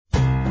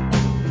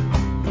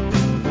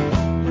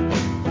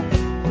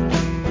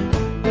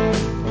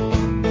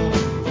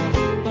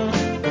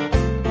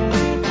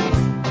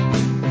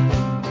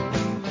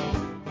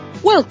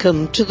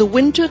Welcome to the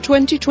Winter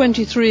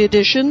 2023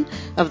 edition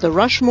of the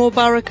Rushmore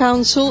Borough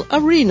Council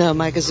Arena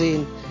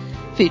magazine,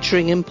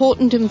 featuring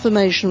important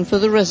information for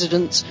the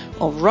residents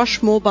of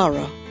Rushmore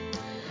Borough.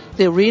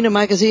 The Arena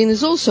magazine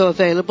is also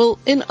available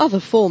in other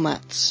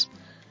formats.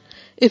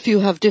 If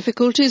you have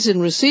difficulties in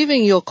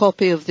receiving your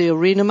copy of the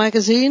Arena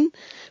magazine,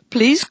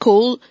 please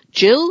call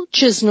Jill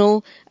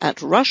Chisnell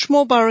at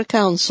Rushmore Borough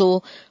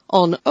Council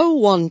on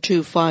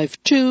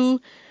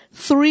 01252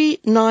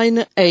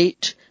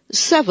 398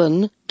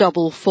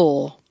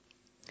 744.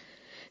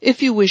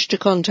 If you wish to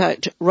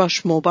contact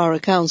Rushmore Borough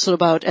Council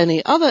about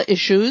any other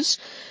issues,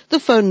 the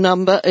phone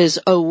number is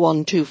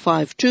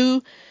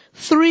 01252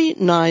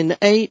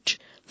 398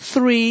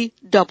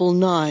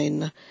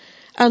 399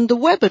 and the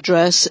web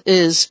address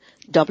is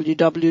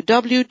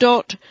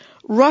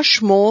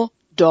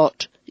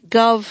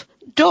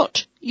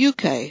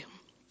www.rushmore.gov.uk.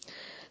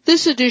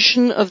 This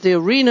edition of the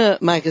Arena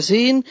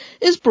magazine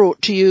is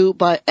brought to you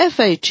by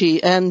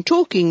FATN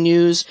Talking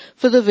News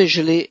for the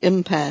visually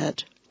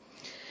impaired.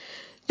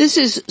 This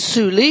is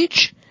Sue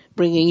Leach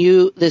bringing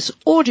you this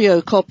audio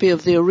copy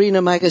of the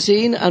Arena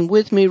magazine, and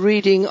with me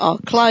reading are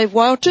Clive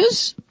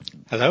Wouters.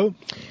 Hello.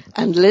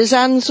 And Liz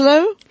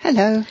Anslow.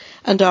 Hello.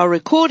 And our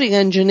recording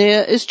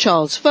engineer is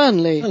Charles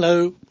Fernley.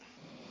 Hello.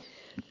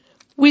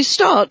 We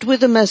start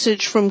with a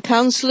message from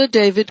Councillor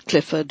David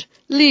Clifford,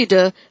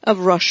 leader of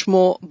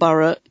Rushmore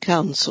Borough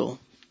Council.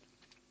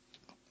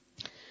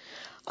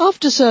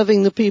 After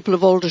serving the people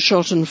of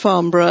Aldershot and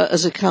Farnborough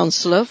as a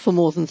councillor for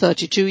more than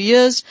 32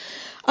 years,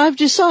 I've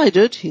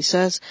decided, he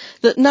says,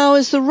 that now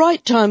is the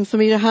right time for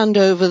me to hand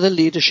over the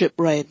leadership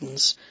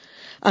reins.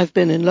 I've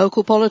been in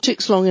local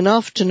politics long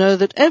enough to know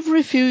that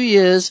every few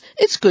years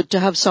it's good to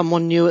have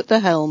someone new at the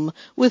helm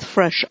with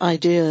fresh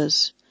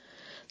ideas.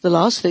 The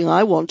last thing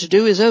I want to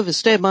do is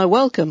overstay my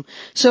welcome,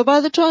 so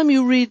by the time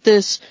you read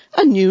this,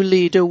 a new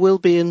leader will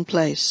be in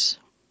place.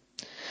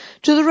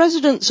 To the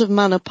residents of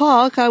Manor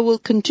Park, I will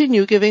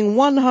continue giving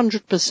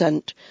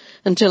 100%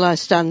 until I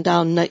stand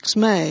down next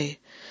May.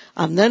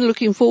 I'm then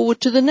looking forward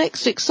to the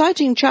next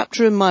exciting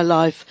chapter in my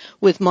life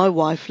with my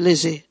wife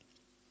Lizzie.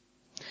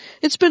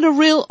 It's been a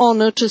real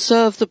honour to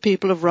serve the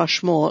people of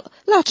Rushmore,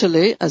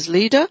 latterly as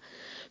leader,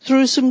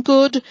 through some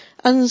good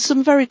and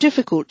some very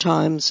difficult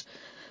times.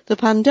 The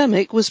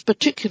pandemic was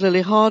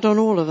particularly hard on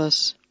all of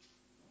us.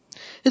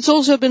 It's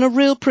also been a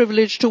real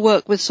privilege to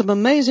work with some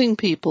amazing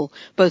people,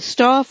 both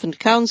staff and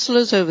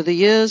councillors over the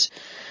years,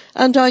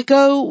 and I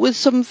go with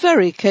some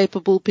very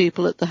capable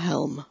people at the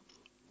helm.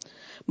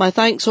 My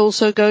thanks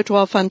also go to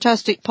our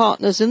fantastic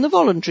partners in the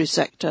voluntary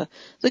sector,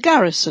 the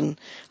Garrison,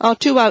 our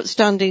two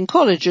outstanding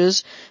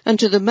colleges, and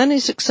to the many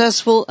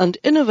successful and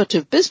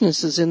innovative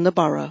businesses in the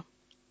borough.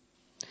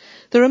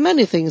 There are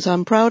many things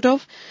I'm proud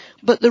of,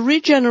 but the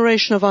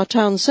regeneration of our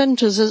town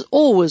centres has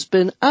always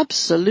been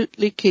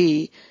absolutely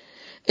key.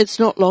 It's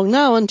not long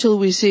now until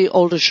we see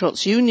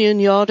Aldershot's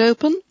Union Yard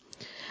open,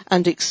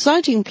 and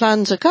exciting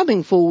plans are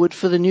coming forward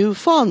for the new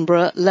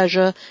Farnborough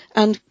Leisure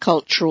and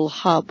Cultural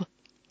Hub.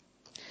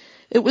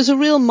 It was a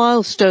real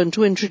milestone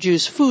to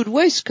introduce food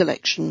waste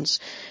collections,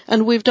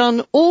 and we've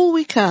done all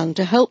we can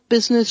to help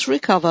business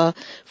recover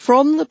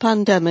from the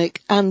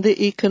pandemic and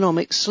the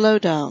economic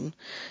slowdown.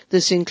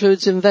 This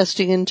includes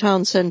investing in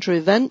town centre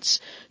events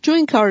to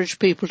encourage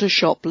people to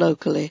shop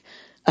locally,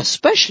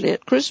 especially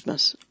at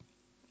Christmas.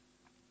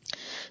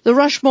 The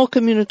Rushmore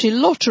Community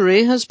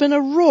Lottery has been a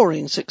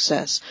roaring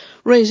success,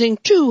 raising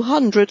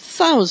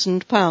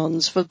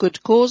 £200,000 for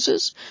good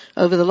causes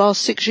over the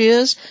last 6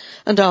 years,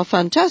 and our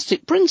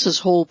fantastic Princess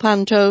Hall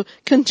Panto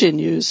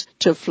continues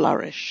to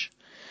flourish.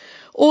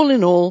 All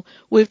in all,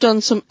 we've done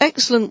some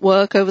excellent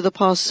work over the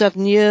past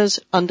 7 years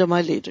under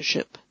my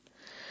leadership.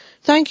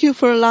 Thank you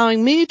for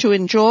allowing me to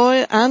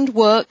enjoy and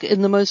work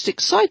in the most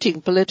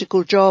exciting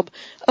political job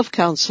of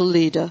council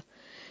leader.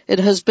 It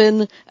has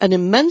been an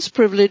immense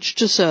privilege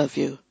to serve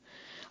you.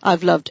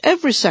 I've loved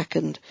every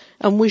second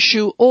and wish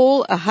you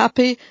all a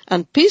happy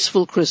and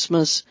peaceful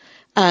Christmas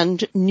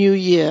and New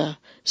Year.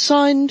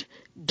 Signed,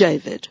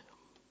 David.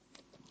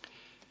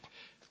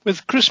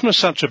 With Christmas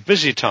such a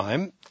busy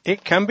time,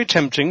 it can be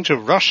tempting to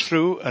rush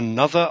through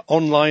another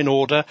online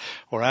order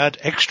or add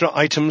extra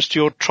items to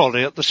your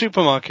trolley at the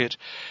supermarket.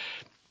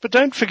 But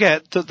don't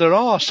forget that there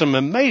are some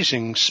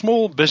amazing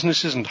small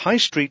businesses and high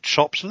street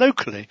shops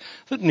locally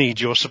that need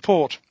your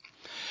support.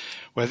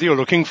 Whether you're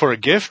looking for a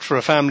gift for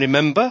a family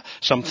member,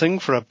 something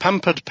for a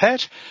pampered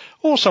pet,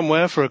 or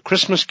somewhere for a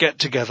Christmas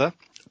get-together,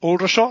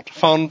 Aldershot,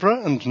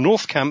 Farnborough and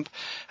North Camp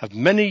have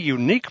many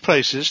unique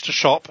places to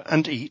shop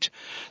and eat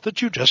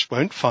that you just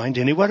won't find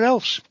anywhere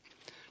else.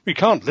 We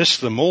can't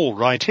list them all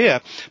right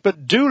here,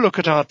 but do look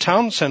at our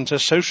town centre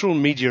social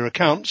media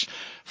accounts,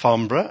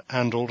 Farnborough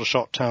and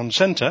Aldershot Town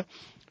Centre.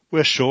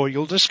 We're sure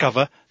you'll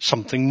discover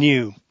something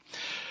new.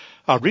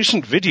 Our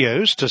recent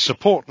videos to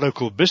support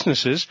local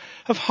businesses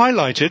have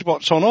highlighted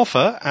what's on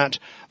offer at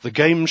the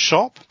Games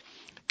Shop,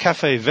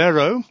 Cafe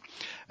Vero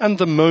and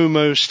the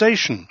Momo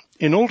Station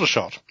in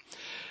Aldershot,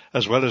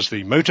 as well as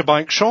the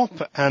Motorbike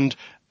Shop and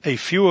a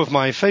few of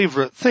my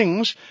favourite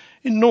things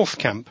in North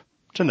Camp,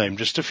 to name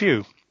just a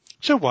few.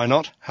 So why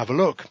not have a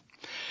look?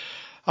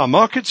 Our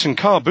markets and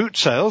car boot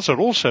sales are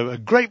also a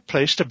great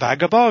place to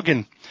bag a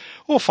bargain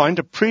or find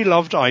a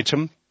pre-loved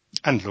item,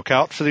 and look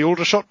out for the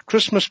Aldershot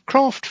Christmas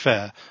Craft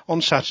Fair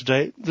on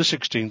Saturday the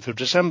 16th of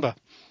December.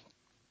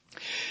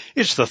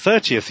 It's the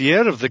 30th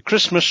year of the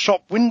Christmas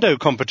shop window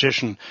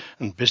competition,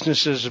 and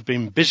businesses have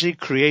been busy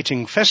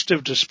creating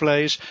festive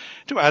displays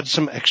to add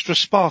some extra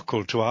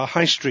sparkle to our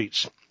high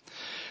streets.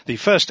 The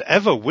first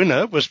ever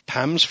winner was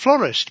Pam's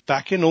Florist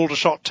back in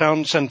Aldershot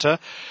Town Centre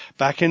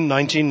back in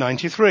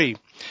 1993,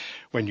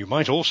 when you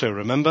might also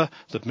remember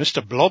that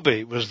Mr.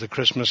 Blobby was the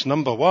Christmas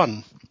number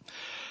one.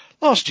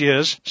 Last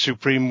year's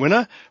supreme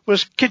winner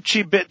was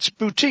Kitschy Bits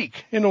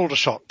Boutique in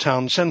Aldershot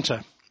Town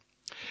Centre.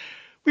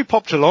 We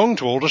popped along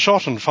to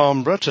Aldershot and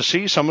Farnborough to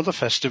see some of the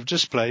festive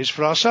displays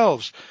for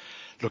ourselves.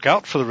 Look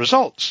out for the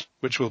results,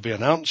 which will be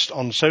announced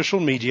on social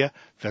media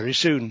very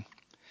soon.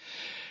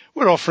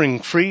 We're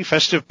offering free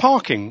festive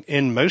parking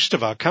in most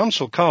of our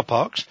council car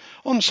parks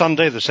on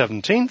Sunday the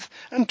 17th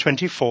and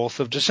 24th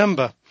of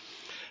December.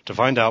 To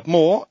find out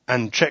more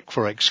and check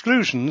for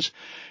exclusions,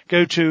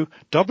 go to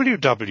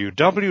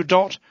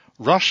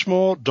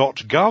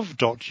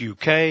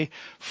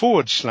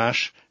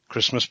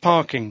www.rushmore.gov.uk/Christmas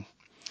parking.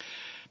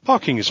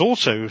 Parking is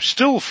also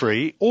still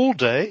free all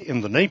day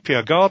in the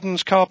Napier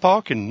Gardens car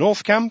park in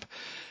North Camp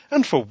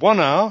and for 1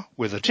 hour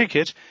with a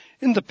ticket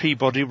in the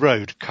Peabody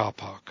Road car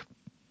park.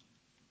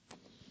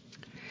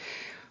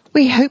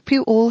 We hope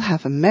you all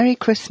have a Merry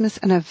Christmas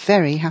and a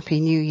very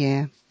Happy New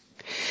Year.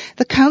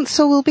 The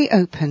council will be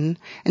open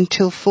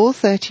until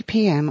 4:30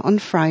 p.m. on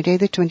Friday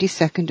the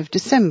 22nd of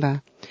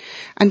December,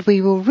 and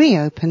we will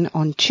reopen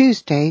on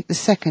Tuesday the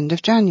 2nd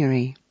of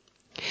January.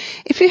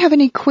 If you have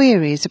any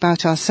queries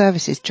about our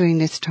services during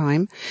this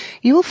time,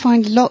 you will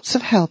find lots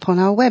of help on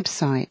our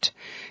website,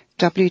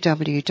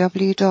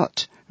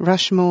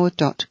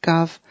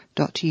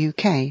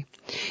 www.rushmore.gov.uk,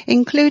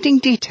 including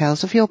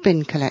details of your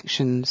bin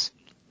collections.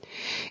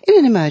 In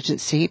an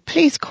emergency,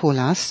 please call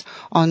us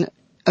on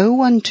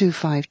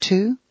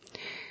 01252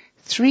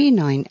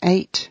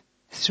 398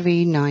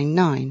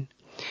 399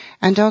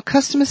 and our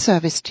customer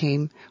service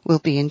team will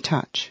be in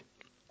touch.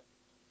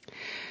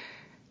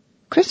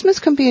 Christmas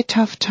can be a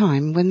tough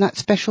time when that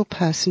special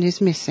person is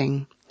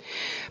missing.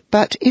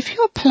 But if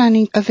you're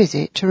planning a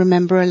visit to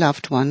remember a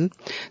loved one,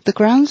 the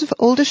grounds of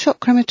Aldershot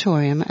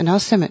Crematorium and our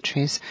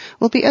cemeteries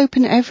will be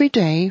open every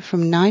day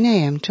from 9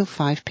 a.m. till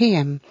 5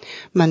 p.m,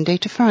 Monday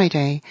to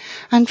Friday,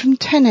 and from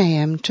 10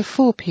 a.m. to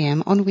 4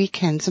 p.m. on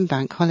weekends and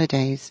bank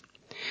holidays.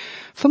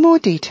 For more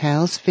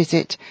details,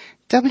 visit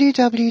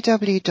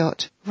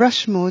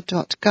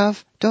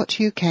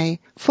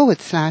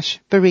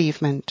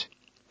www.rushmore.gov.uk/bereavement.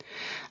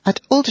 At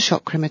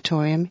Aldershot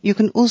Crematorium, you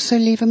can also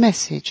leave a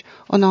message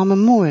on our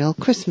memorial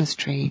Christmas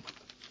tree.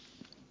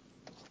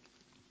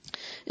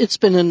 It's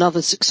been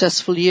another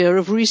successful year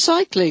of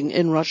recycling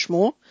in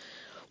Rushmore,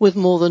 with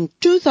more than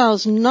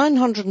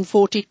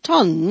 2,940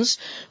 tonnes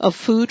of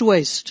food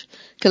waste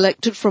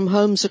collected from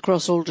homes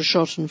across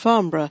Aldershot and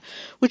Farnborough,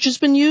 which has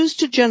been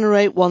used to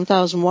generate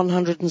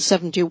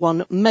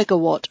 1,171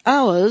 megawatt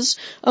hours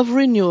of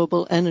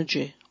renewable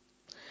energy.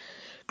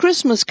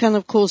 Christmas can,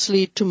 of course,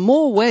 lead to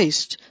more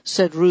waste,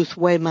 said Ruth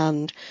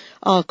Waymand,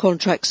 our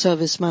contract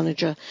service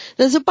manager.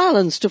 There's a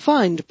balance to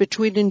find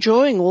between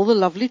enjoying all the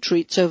lovely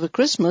treats over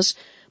Christmas,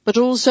 but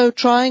also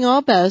trying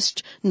our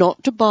best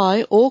not to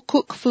buy or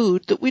cook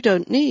food that we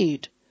don't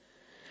need.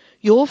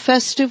 Your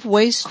festive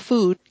waste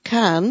food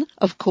can,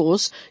 of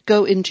course,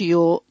 go into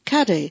your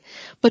caddy,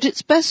 but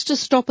it's best to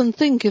stop and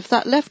think if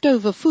that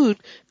leftover food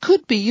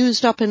could be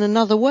used up in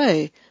another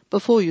way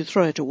before you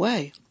throw it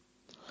away.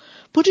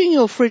 Putting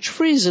your fridge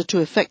freezer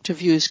to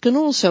effective use can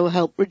also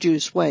help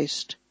reduce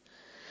waste.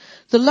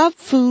 The Love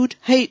Food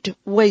Hate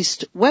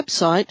Waste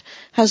website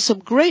has some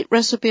great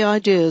recipe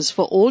ideas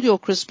for all your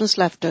Christmas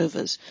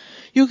leftovers.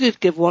 You could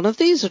give one of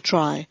these a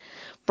try: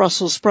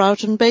 Brussels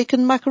sprout and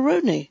bacon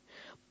macaroni,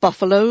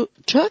 buffalo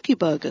turkey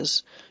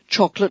burgers,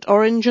 chocolate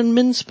orange and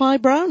mince pie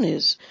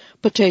brownies,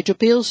 potato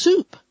peel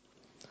soup.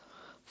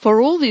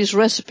 For all these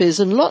recipes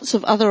and lots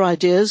of other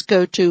ideas,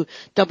 go to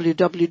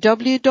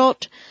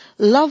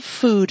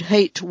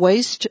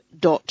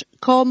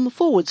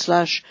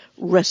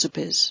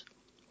www.lovefoodhatewaste.com/recipes.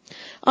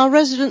 Our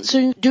residents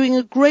are doing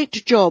a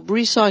great job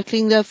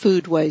recycling their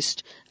food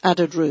waste,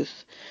 added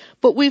Ruth.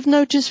 But we've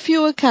noticed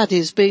fewer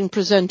caddies being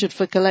presented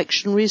for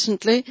collection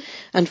recently,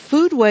 and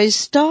food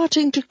waste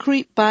starting to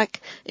creep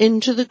back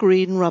into the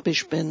green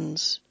rubbish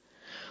bins.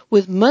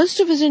 With most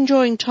of us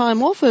enjoying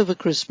time off over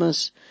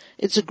Christmas,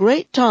 it's a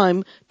great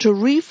time to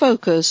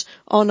refocus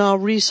on our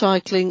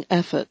recycling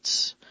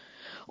efforts.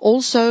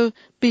 Also,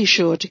 be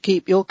sure to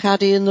keep your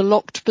caddy in the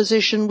locked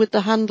position with the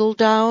handle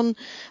down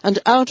and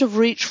out of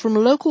reach from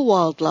local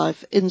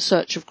wildlife in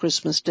search of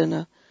Christmas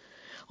dinner.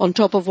 On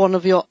top of one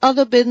of your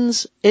other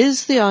bins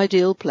is the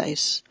ideal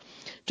place.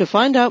 To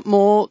find out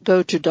more,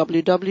 go to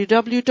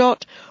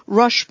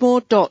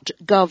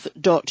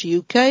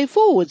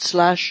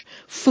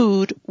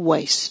www.rushmore.gov.uk/food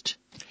waste.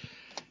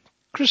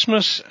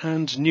 Christmas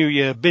and New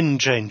Year bin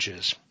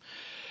changes.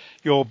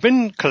 Your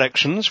bin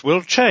collections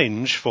will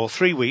change for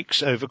 3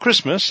 weeks over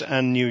Christmas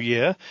and New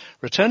Year,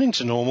 returning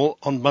to normal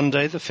on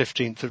Monday the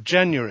 15th of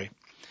January.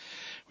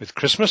 With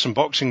Christmas and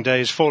Boxing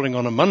Days falling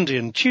on a Monday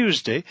and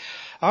Tuesday,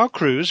 our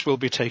crews will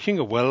be taking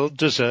a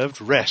well-deserved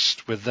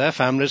rest with their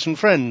families and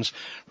friends,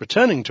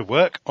 returning to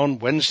work on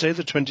Wednesday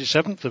the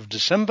 27th of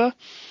December,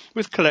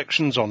 with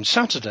collections on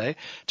Saturday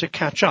to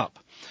catch up.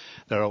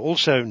 There are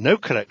also no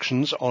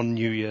collections on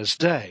New Year's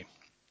Day.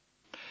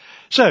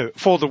 So,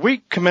 for the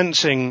week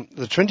commencing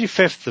the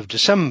 25th of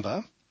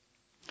December,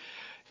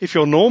 if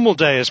your normal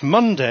day is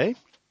Monday,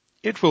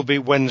 it will be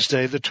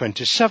Wednesday the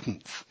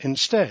 27th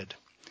instead.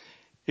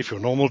 If your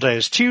normal day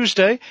is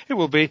Tuesday, it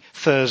will be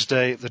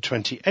Thursday the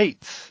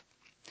 28th.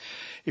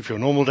 If your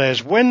normal day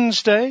is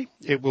Wednesday,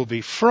 it will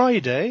be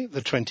Friday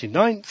the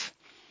 29th.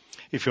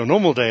 If your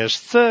normal day is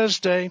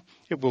Thursday,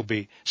 it will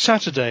be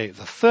Saturday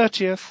the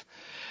 30th.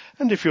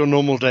 And if your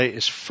normal day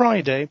is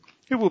Friday,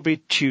 it will be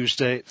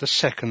Tuesday the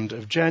 2nd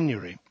of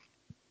January.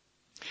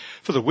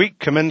 For the week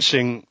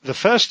commencing the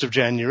 1st of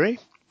January,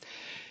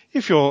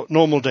 if your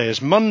normal day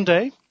is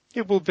Monday,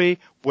 it will be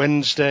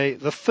Wednesday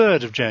the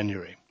 3rd of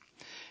January.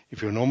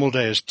 If your normal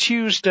day is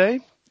Tuesday,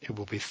 it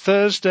will be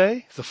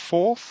Thursday the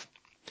 4th.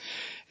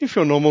 If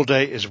your normal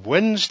day is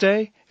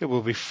Wednesday, it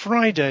will be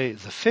Friday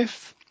the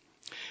 5th.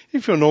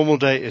 If your normal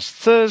day is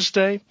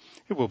Thursday,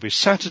 it will be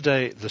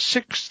Saturday the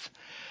 6th.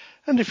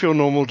 And if your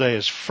normal day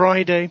is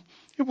Friday,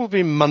 it will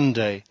be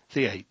Monday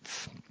the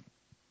 8th.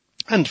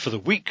 And for the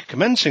week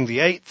commencing the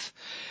 8th,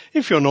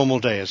 if your normal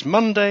day is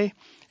Monday,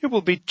 it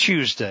will be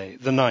Tuesday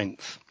the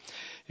 9th.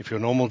 If your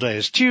normal day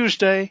is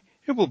Tuesday,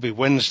 it will be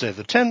Wednesday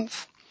the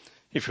 10th.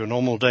 If your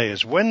normal day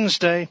is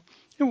Wednesday,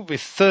 it will be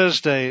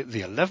Thursday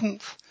the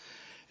 11th.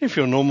 If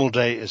your normal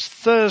day is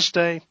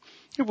Thursday,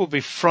 it will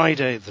be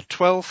Friday the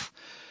 12th.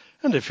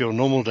 And if your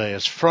normal day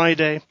is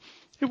Friday,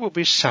 it will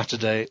be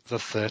Saturday the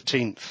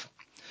 13th.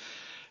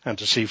 And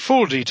to see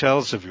full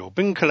details of your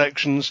bin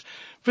collections,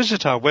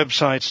 visit our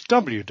website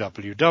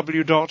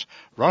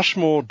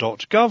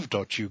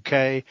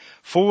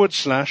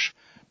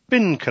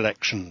www.rushmore.gov.uk/bin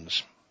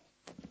collections.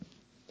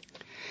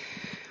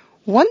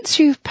 Once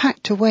you've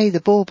packed away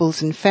the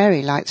baubles and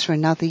fairy lights for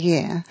another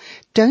year,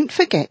 don't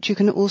forget you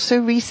can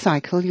also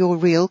recycle your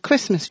real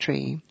Christmas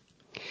tree.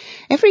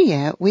 Every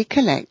year we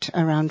collect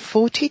around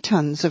 40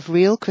 tons of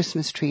real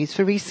Christmas trees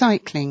for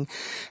recycling,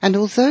 and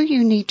although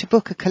you need to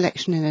book a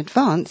collection in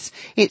advance,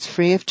 it's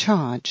free of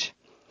charge.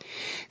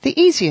 The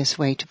easiest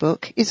way to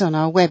book is on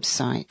our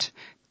website,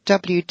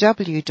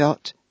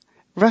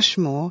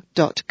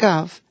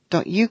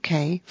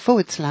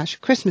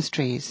 www.rushmore.gov.uk/Christmas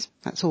trees.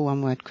 That's all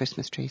one word,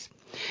 Christmas trees.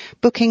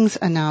 Bookings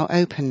are now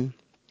open.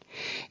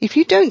 If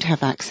you don't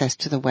have access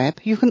to the web,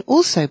 you can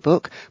also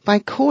book by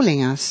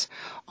calling us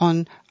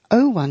on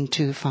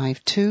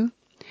 01252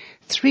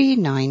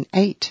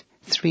 398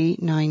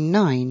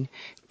 399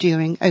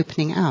 during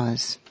opening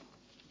hours.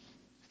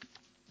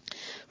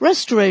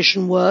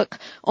 Restoration work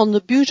on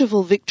the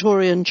beautiful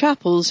Victorian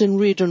chapels in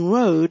Reedon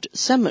Road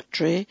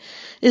Cemetery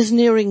is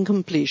nearing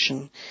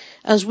completion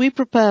as we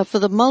prepare for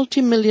the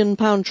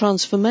multi-million-pound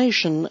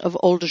transformation of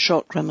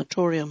Aldershot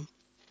Crematorium.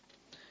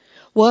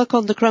 Work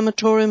on the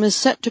crematorium is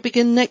set to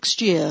begin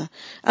next year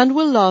and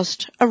will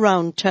last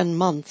around 10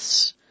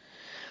 months.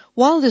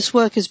 While this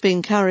work is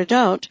being carried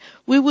out,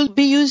 we will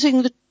be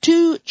using the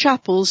 2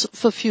 chapels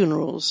for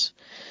funerals.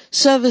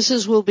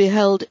 Services will be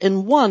held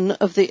in one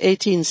of the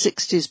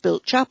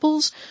 1860s-built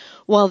chapels,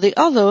 while the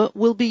other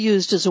will be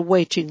used as a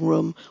waiting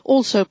room,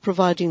 also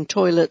providing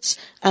toilets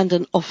and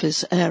an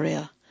office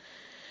area.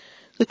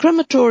 The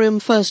crematorium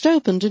first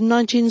opened in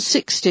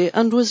 1960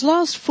 and was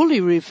last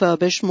fully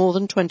refurbished more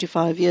than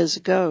 25 years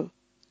ago.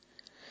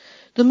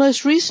 The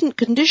most recent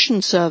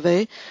condition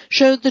survey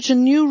showed that a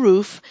new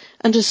roof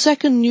and a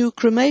second new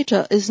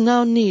cremator is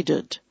now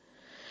needed.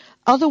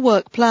 Other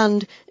work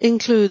planned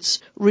includes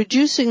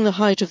reducing the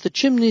height of the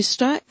chimney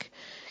stack,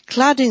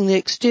 cladding the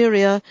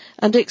exterior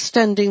and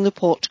extending the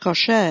porte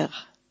cochere.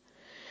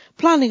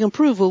 Planning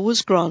approval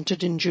was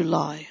granted in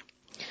July.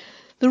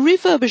 The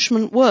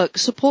refurbishment work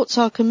supports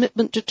our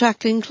commitment to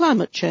tackling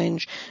climate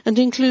change and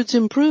includes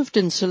improved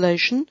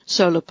insulation,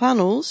 solar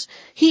panels,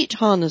 heat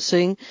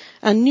harnessing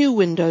and new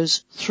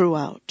windows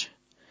throughout.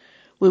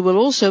 We will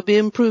also be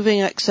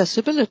improving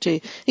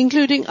accessibility,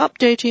 including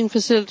updating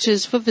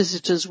facilities for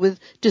visitors with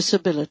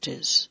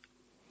disabilities.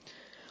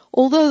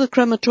 Although the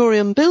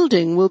crematorium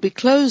building will be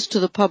closed to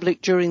the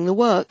public during the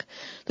work,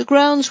 the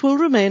grounds will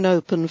remain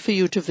open for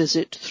you to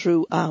visit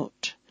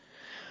throughout.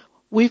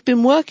 We've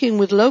been working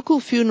with local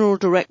funeral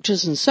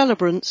directors and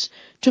celebrants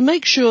to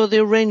make sure the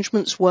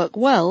arrangements work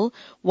well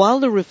while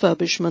the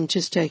refurbishment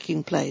is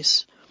taking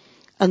place,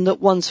 and that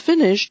once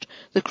finished,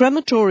 the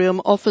crematorium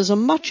offers a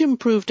much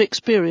improved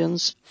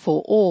experience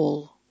for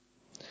all.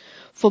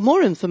 For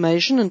more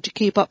information and to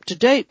keep up to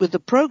date with the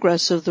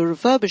progress of the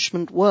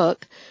refurbishment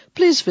work,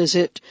 please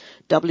visit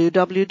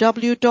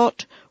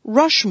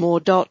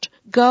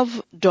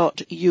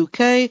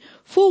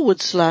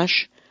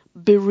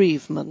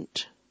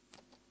www.rushmore.gov.uk/bereavement.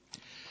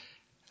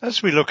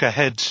 As we look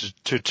ahead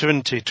to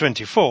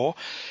 2024,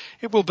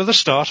 It will be the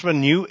start of a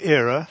new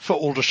era for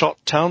Aldershot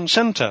Town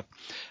Centre,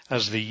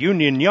 as the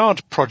Union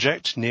Yard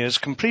project nears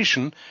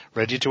completion,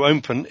 ready to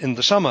open in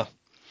the summer.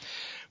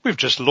 We've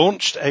just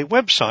launched a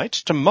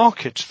website to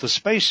market the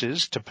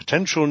spaces to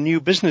potential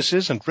new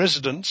businesses and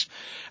residents,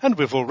 and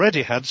we've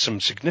already had some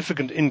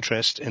significant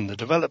interest in the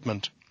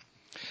development.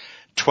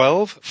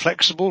 12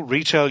 flexible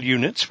retail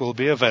units will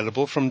be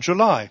available from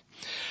July,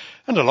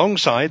 and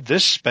alongside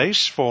this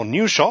space for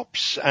new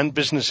shops and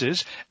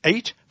businesses,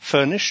 8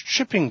 furnished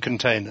shipping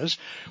containers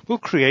will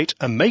create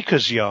a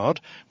maker's yard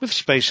with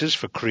spaces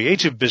for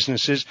creative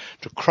businesses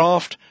to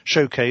craft,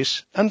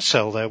 showcase and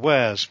sell their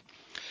wares.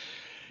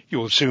 You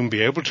will soon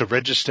be able to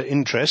register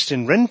interest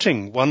in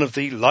renting one of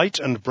the light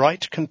and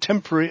bright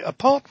contemporary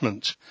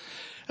apartments.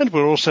 And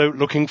we're also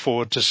looking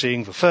forward to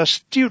seeing the first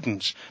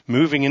students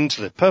moving into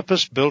the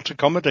purpose-built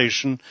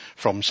accommodation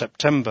from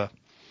September.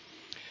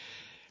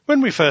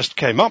 When we first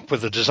came up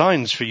with the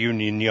designs for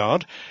Union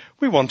Yard,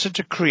 we wanted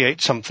to create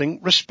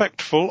something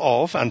respectful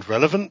of and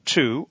relevant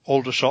to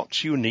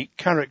Aldershot's unique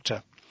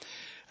character.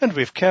 And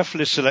we've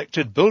carefully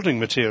selected building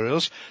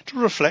materials to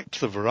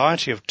reflect the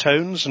variety of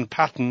tones and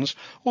patterns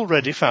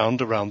already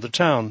found around the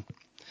town.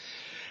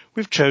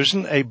 We've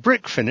chosen a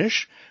brick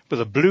finish with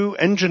a blue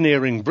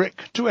engineering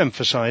brick to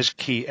emphasise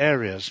key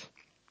areas.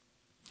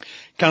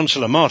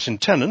 Councillor Martin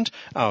Tennant,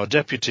 our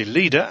Deputy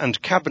Leader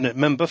and Cabinet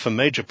Member for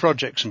Major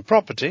Projects and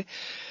Property,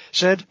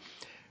 said,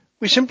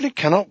 "We simply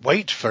cannot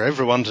wait for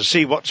everyone to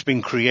see what's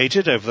been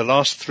created over the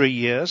last 3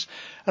 years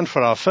and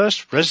for our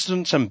first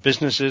residents and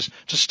businesses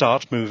to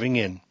start moving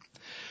in.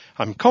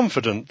 I'm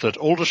confident that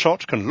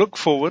Aldershot can look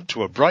forward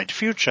to a bright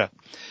future,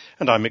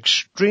 and I'm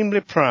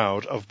extremely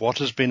proud of what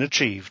has been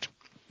achieved."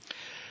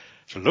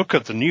 To look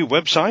at the new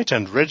website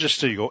and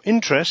register your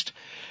interest,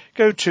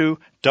 go to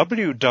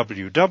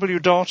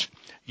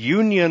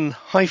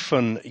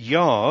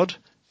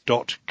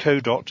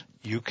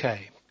www.union-yard.co.uk.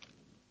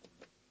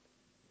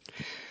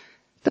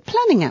 The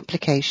planning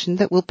application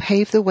that will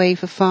pave the way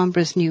for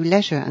Farnborough's new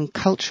leisure and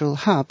cultural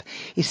hub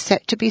is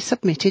set to be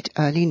submitted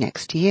early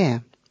next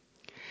year.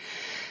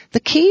 The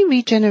key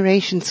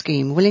regeneration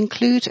scheme will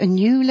include a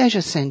new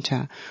leisure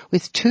centre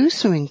with 2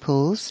 swimming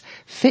pools,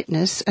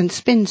 fitness and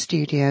spin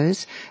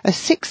studios, a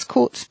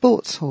 6-court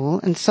sports hall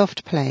and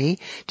soft play,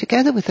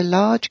 together with a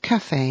large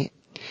cafe.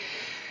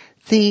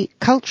 The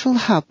cultural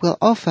hub will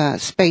offer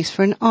space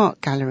for an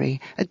art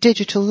gallery, a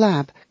digital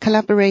lab,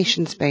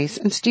 collaboration space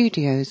and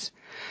studios.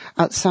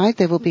 Outside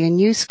there will be a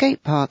new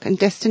skate park and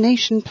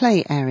destination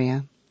play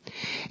area.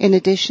 In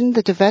addition,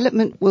 the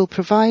development will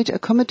provide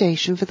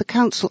accommodation for the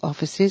council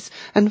offices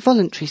and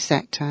voluntary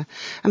sector,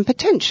 and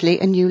potentially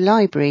a new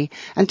library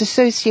and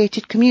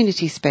associated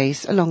community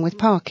space along with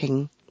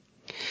parking.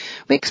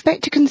 We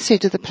expect to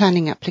consider the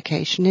planning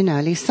application in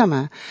early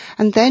summer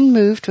and then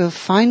move to a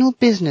final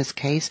business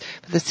case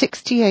for the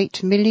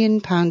 £68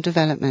 million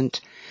development.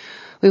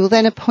 We will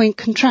then appoint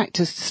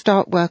contractors to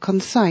start work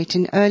on site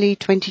in early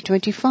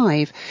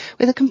 2025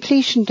 with a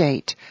completion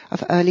date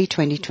of early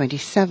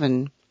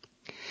 2027.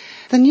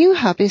 The new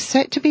hub is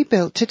set to be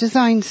built to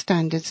design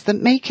standards that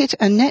make it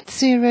a net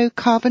zero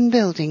carbon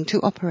building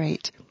to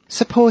operate,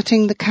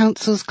 supporting the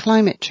Council's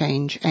climate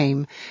change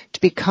aim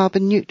to be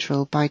carbon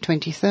neutral by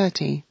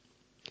 2030.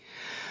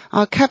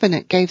 Our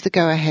Cabinet gave the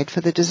go-ahead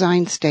for the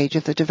design stage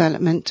of the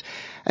development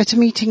at a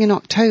meeting in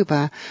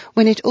October,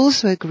 when it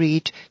also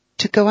agreed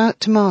to go out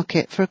to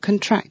market for a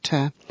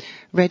contractor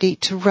ready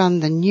to run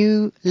the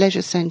new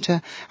leisure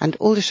centre and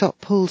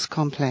Aldershot Pools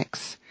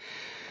complex.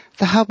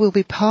 The hub will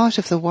be part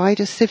of the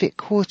wider Civic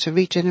Quarter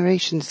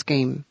regeneration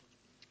scheme.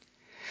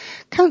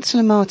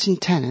 Councillor Martin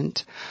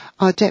Tennant,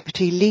 our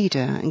Deputy Leader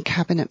and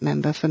Cabinet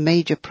Member for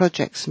Major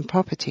Projects and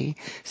Property,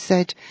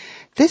 said,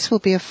 "This will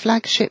be a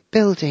flagship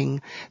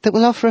building that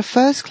will offer a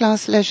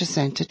first-class leisure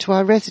centre to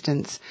our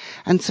residents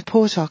and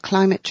support our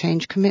climate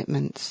change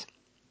commitments.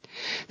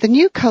 The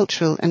new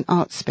cultural and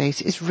art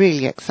space is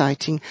really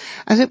exciting,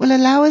 as it will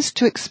allow us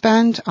to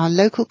expand our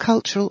local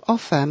cultural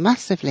offer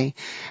massively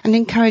and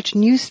encourage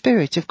new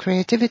spirit of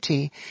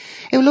creativity.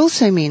 It will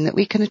also mean that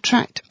we can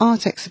attract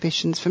art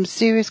exhibitions from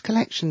serious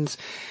collections,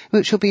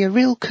 which will be a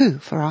real coup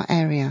for our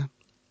area."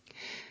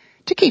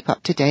 To keep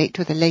up to date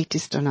with the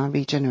latest on our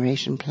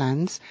regeneration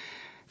plans,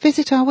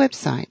 visit our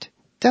website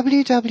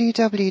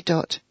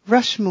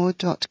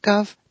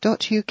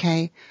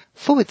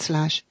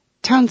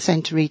www.rushmore.gov.uk/Town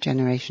Centre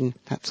Regeneration.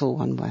 That's all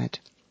one word.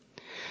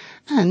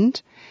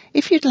 And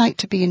if you'd like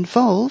to be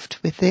involved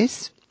with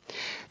this,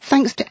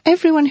 thanks to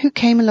everyone who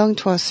came along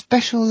to our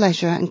special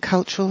leisure and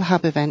cultural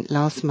hub event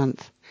last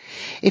month.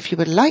 If you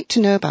would like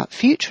to know about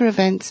future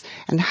events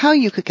and how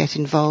you could get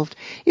involved,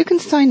 you can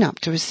sign up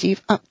to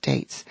receive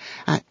updates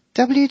at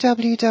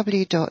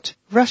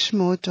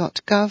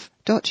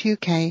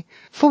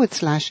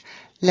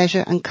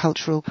www.rushmore.gov.uk/leisure and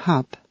cultural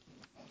hub.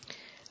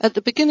 At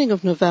the beginning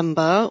of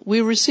November, we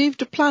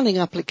received a planning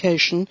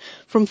application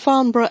from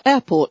Farnborough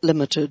Airport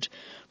Limited,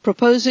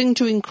 proposing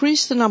to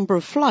increase the number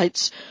of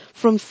flights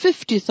from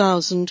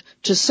 50,000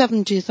 to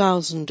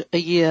 70,000 a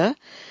year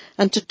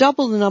and to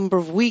double the number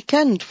of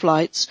weekend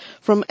flights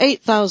from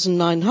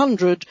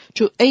 8,900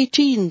 to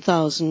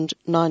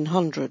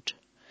 18,900.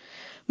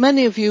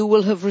 Many of you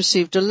will have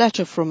received a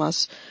letter from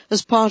us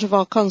as part of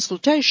our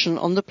consultation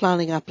on the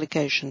planning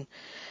application,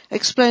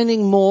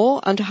 explaining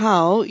more and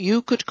how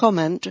you could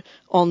comment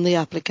on the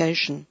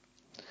application.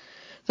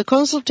 The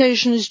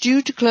consultation is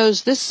due to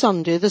close this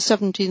Sunday, the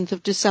 17th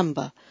of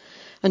December,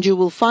 and you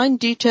will find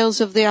details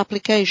of the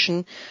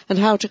application and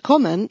how to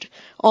comment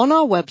on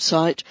our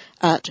website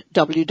at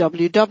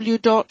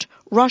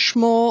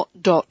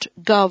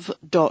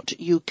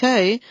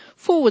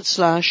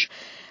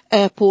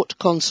www.rushmore.gov.uk/airport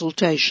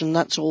consultation.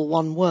 That's all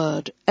one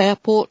word,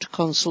 airport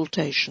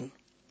consultation.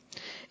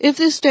 If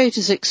this date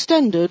is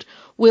extended,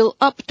 we'll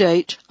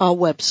update our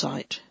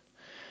website.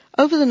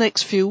 Over the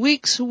next few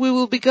weeks, we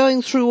will be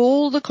going through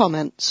all the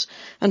comments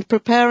and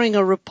preparing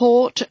a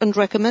report and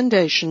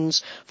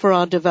recommendations for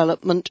our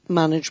Development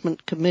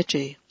Management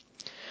Committee.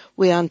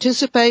 We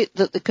anticipate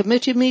that the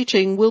committee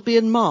meeting will be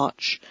in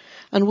March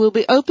and will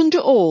be open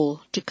to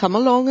all to come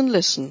along and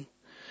listen.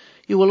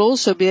 You will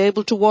also be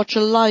able to watch a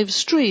live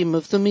stream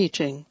of the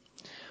meeting.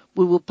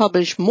 We will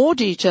publish more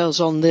details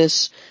on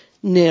this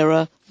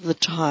nearer the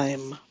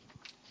time.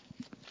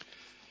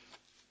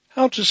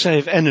 How to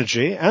save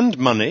energy and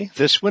money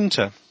this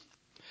winter.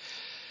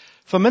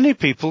 For many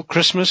people,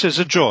 Christmas is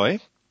a joy,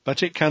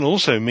 but it can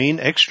also mean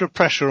extra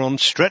pressure on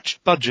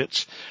stretched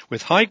budgets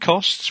with high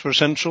costs for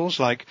essentials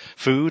like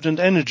food and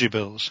energy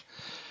bills.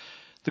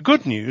 The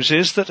good news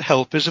is that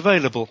help is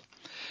available,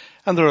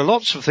 and there are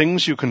lots of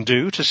things you can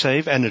do to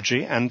save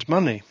energy and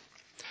money.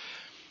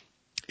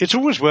 It's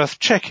always worth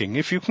checking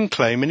if you can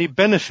claim any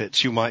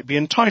benefits you might be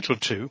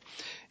entitled to,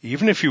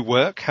 even if you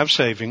work, have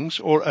savings,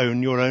 or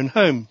own your own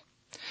home.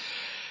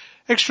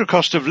 Extra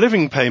cost of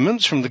living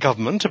payments from the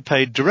government are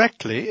paid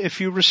directly if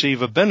you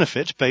receive a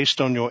benefit based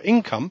on your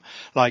income,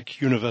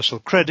 like universal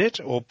credit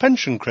or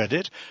pension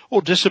credit,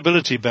 or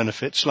disability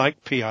benefits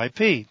like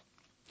PIP.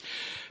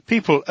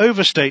 People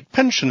over state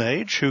pension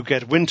age who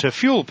get winter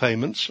fuel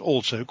payments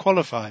also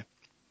qualify.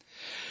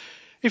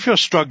 If you're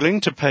struggling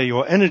to pay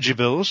your energy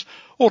bills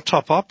or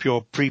top up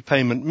your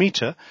prepayment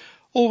meter,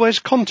 always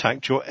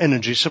contact your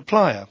energy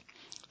supplier.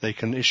 They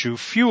can issue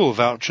fuel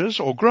vouchers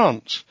or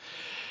grants.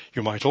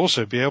 You might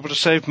also be able to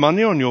save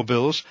money on your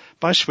bills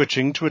by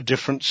switching to a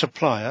different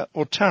supplier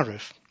or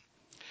tariff.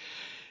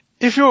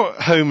 If your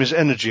home is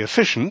energy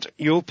efficient,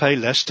 you'll pay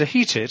less to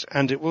heat it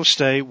and it will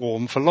stay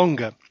warm for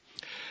longer.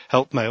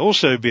 Help may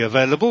also be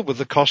available with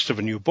the cost of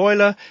a new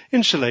boiler,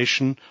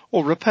 installation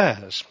or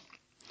repairs.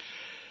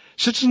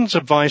 Citizens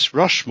Advice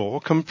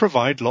Rushmore can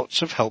provide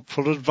lots of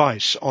helpful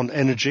advice on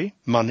energy,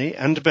 money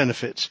and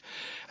benefits,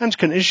 and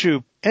can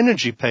issue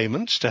energy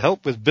payments to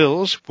help with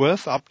bills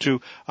worth up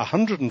to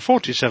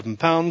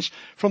 £147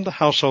 from the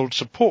Household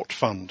Support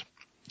Fund.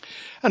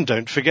 And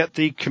don't forget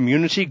the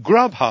Community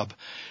Grub Hub,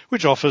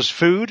 which offers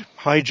food,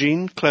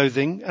 hygiene,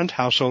 clothing and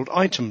household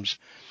items,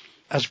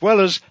 as well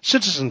as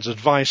Citizens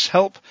Advice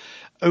help,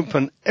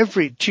 open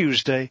every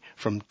Tuesday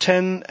from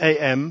 10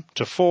 a.m.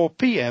 to 4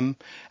 p.m.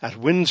 at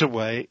Windsor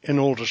Way in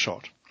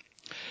Aldershot.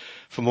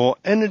 For more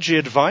energy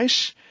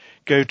advice,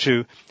 go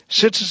to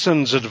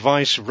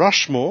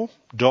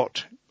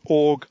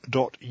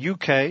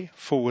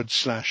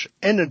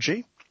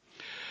citizensadvicerushmore.org.uk/energy,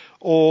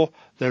 or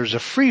there is a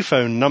free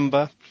phone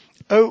number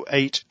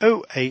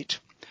 0808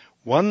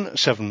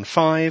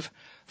 175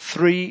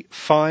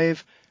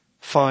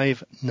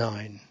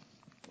 3559.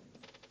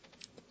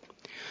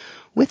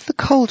 With the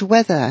cold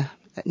weather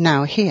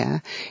now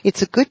here,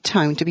 it's a good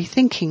time to be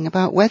thinking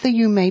about whether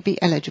you may be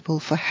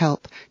eligible for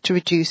help to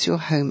reduce your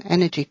home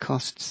energy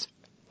costs.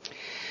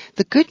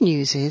 The good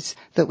news is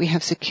that we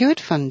have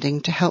secured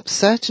funding to help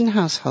certain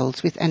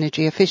households with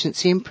energy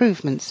efficiency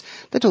improvements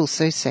that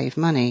also save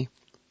money.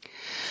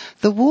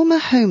 The Warmer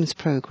Homes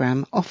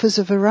programme offers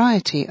a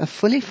variety of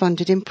fully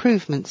funded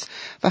improvements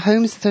for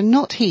homes that are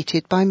not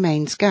heated by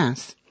mains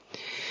gas.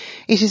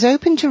 It is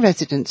open to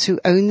residents who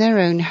own their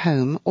own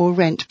home or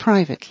rent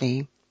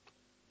privately.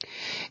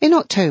 In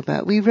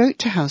October, we wrote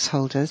to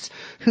householders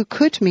who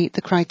could meet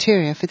the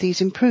criteria for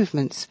these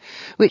improvements,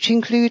 which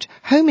include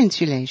home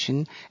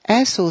insulation,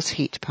 air source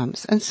heat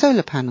pumps and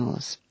solar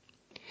panels.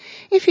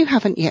 If you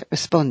haven't yet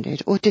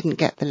responded or didn't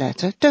get the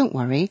letter, don't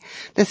worry.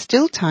 There's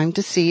still time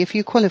to see if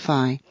you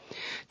qualify.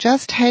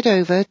 Just head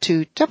over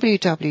to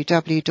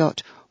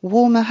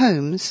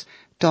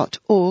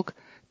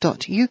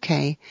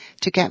www.warmerhomes.org.uk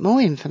to get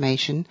more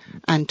information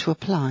and to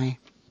apply.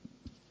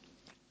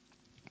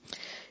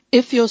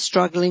 If you're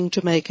struggling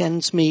to make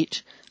ends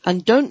meet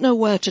and don't know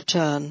where to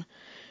turn,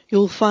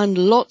 you'll find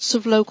lots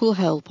of local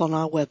help on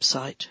our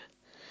website.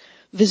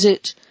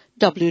 Visit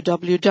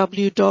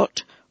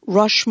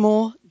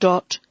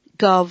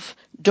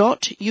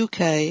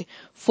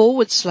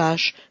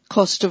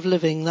www.rushmore.gov.uk/cost of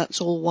living.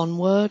 That's all one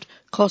word,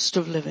 cost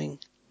of living.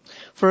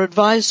 For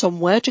advice on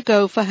where to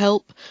go for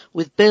help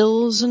with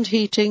bills and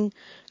heating,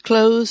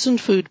 clothes and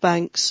food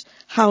banks,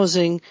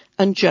 housing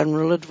and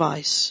general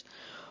advice.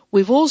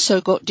 We've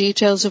also got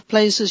details of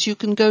places you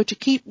can go to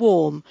keep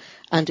warm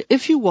and,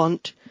 if you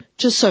want,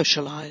 to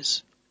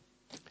socialise.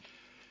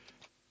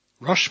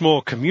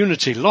 Rushmore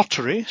Community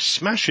Lottery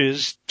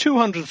smashes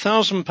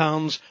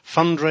 £200,000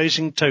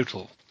 fundraising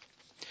total.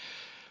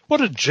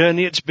 What a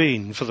journey it's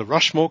been for the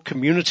Rushmore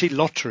Community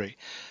Lottery,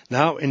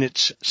 now in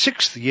its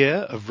 6th year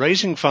of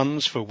raising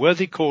funds for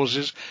worthy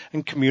causes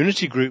and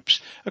community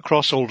groups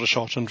across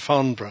Aldershot and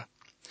Farnborough.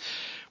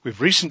 We've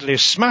recently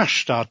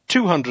smashed our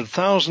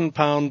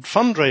 £200,000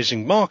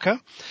 fundraising marker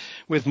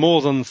with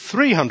more than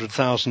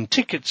 300,000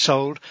 tickets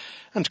sold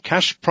and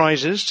cash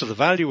prizes to the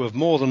value of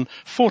more than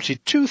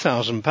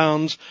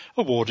 £42,000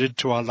 awarded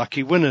to our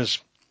lucky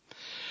winners.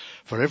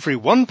 For every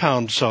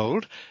 £1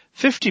 sold,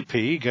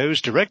 50p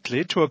goes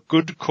directly to a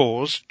good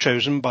cause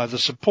chosen by the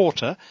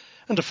supporter,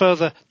 and a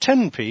further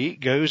 10p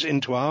goes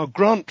into our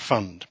grant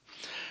fund.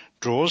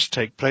 Draws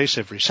take place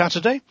every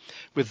Saturday,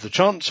 with the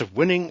chance of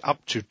winning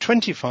up to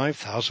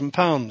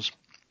 £25,000.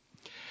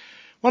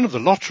 One of the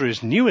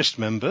lottery's newest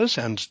members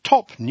and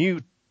top new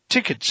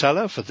ticket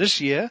seller for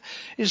this year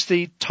is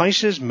the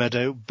Tices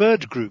Meadow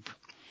Bird Group.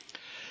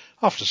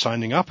 After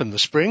signing up in the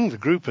spring, the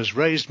group has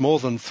raised more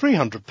than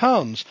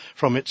 £300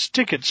 from its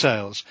ticket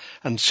sales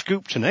and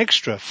scooped an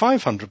extra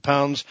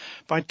 £500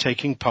 by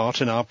taking part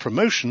in our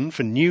promotion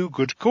for new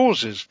good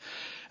causes,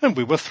 and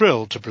we were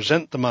thrilled to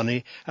present the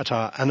money at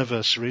our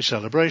anniversary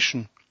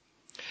celebration.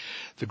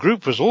 The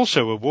group was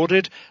also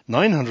awarded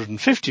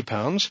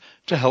 £950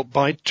 to help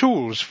buy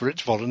tools for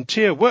its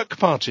volunteer work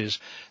parties,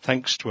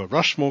 thanks to a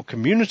Rushmore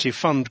Community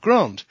Fund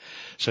grant,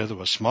 so there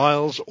were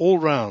smiles all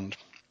round.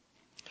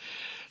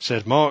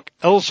 Said Mark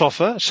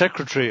Elsoffer,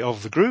 secretary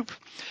of the group,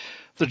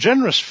 the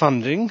generous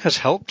funding has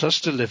helped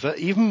us deliver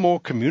even more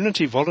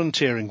community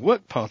volunteering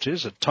work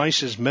parties at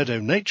Tices Meadow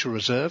Nature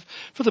Reserve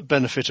for the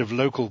benefit of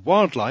local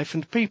wildlife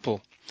and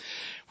people.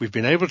 We've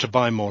been able to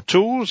buy more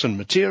tools and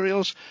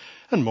materials,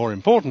 and more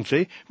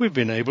importantly, we've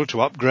been able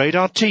to upgrade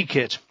our tea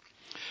kit.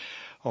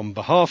 On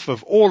behalf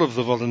of all of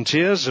the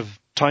volunteers of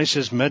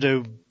Tices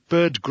Meadow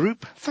Bird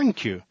Group,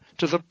 thank you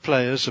to the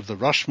players of the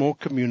Rushmore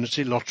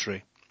Community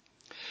Lottery.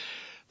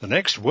 The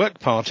next work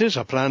parties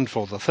are planned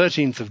for the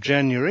 13th of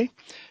January,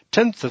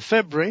 10th of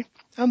February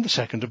and the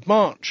 2nd of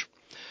March.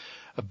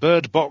 A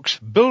Bird Box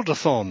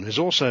Build-a-thon is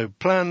also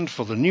planned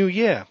for the new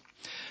year.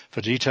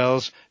 For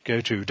details,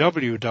 go to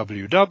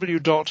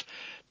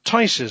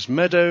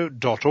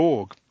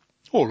www.ticesmeadow.org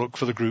or look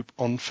for the group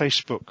on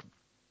Facebook.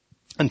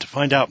 And to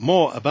find out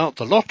more about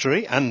the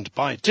lottery and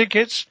buy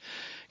tickets,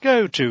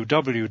 go to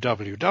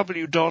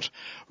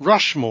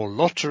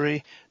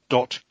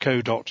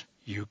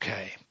www.rushmorelottery.co.uk.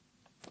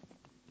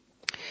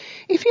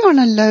 If you're on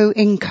a low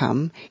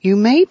income, you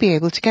may be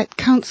able to get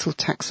council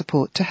tax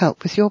support to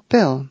help with your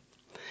bill.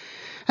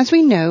 As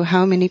we know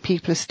how many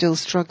people are still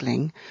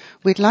struggling,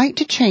 we'd like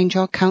to change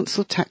our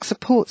council tax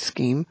support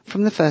scheme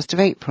from the 1st of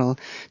April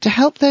to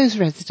help those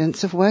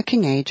residents of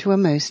working age who are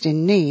most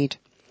in need.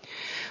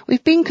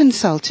 We've been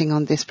consulting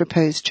on this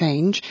proposed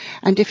change,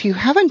 and if you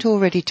haven't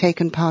already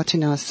taken part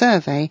in our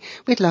survey,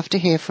 we'd love to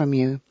hear from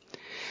you.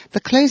 The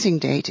closing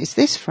date is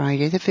this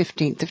Friday, the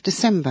 15th of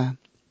December.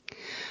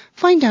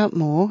 Find out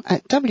more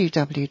at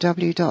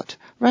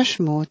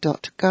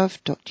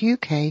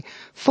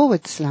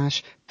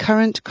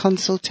www.rushmore.gov.uk/current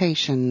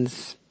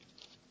consultations.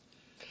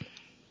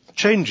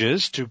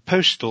 Changes to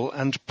postal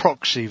and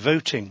proxy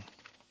voting.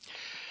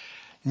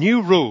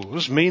 New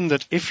rules mean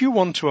that if you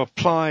want to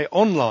apply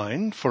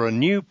online for a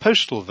new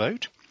postal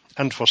vote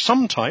and for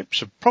some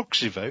types of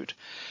proxy vote,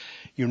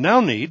 you now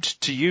need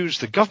to use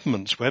the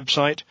government's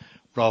website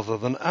rather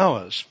than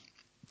ours.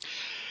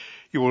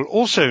 You will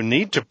also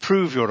need to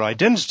prove your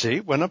identity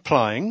when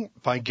applying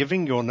by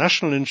giving your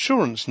national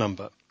insurance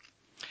number.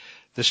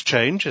 This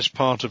change is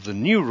part of the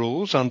new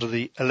rules under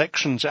the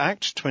Elections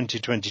Act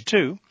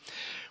 2022,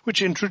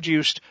 which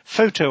introduced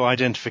photo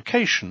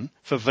identification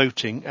for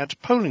voting at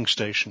polling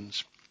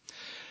stations.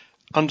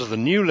 Under the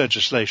new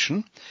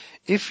legislation,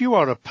 if you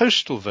are a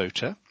postal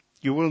voter,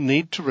 you will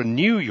need to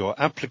renew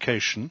your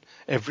application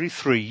every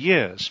 3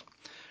 years.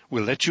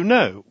 We'll let you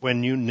know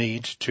when you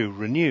need to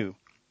renew.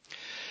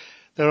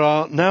 There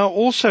are now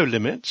also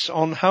limits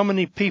on how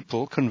many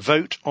people can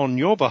vote on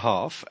your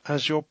behalf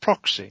as your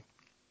proxy.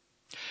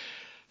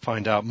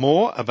 Find out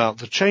more about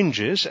the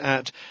changes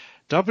at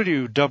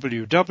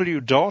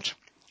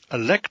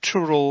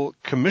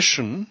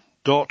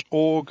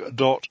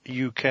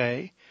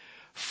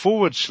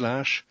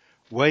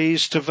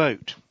www.electoralcommission.org.uk/ways to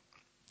vote.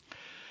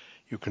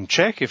 You can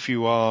check if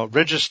you are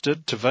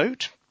registered to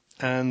vote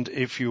and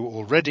if you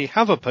already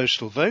have a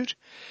postal vote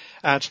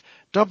at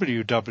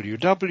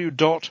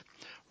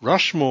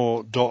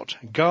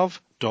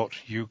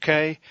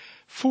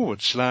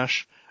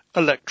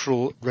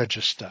www.rushmore.gov.uk/electoral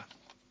register.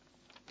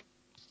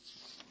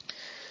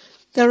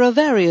 There are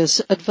various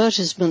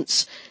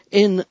advertisements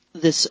in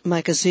this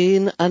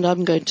magazine, and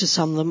I'm going to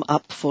sum them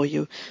up for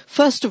you.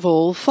 First of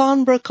all,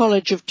 Farnborough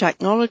College of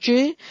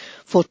Technology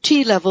for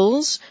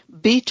T-levels,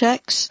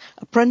 BTECs,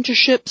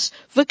 apprenticeships,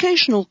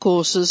 vocational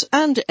courses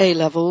and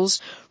A-levels.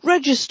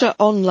 Register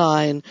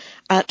online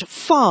at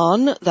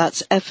farn,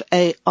 that's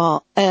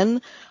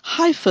FARN,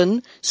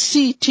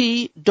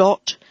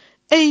 -ct.ac.uk.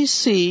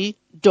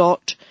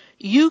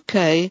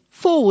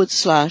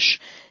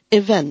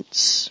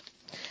 events.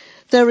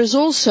 There is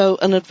also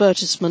an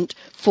advertisement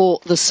for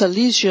the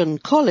Salesian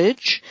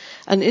College,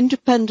 an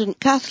independent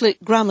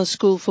Catholic grammar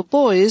school for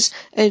boys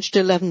aged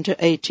 11 to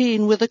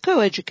 18 with a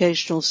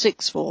co-educational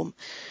sixth form.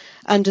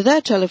 And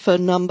their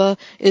telephone number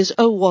is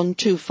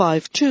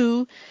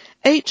 01252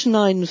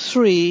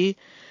 893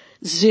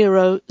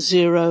 000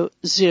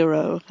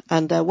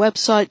 and their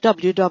website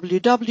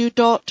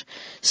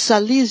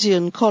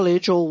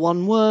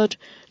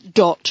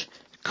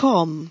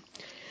www.salesiancollege.com.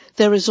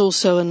 There is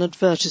also an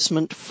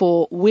advertisement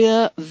for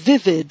We're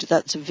Vivid,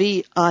 that's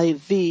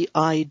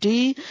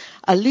V-I-V-I-D,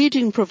 a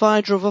leading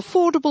provider of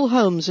affordable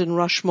homes in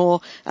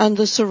Rushmore and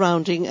the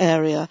surrounding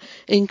area,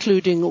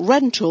 including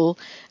rental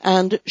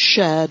and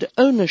shared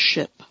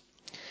ownership.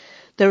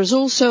 There is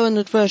also an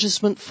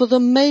advertisement for the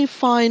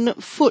Mayfine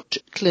Foot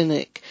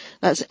Clinic,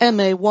 that's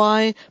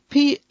M-A-Y-P-H-I-N-E.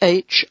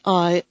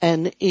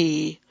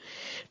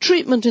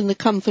 Treatment in the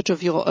comfort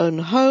of your own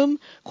home,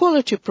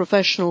 quality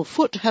professional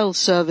foot health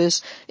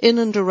service in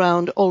and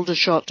around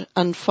Aldershot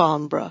and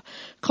Farnborough.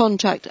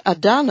 Contact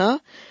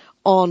Adana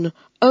on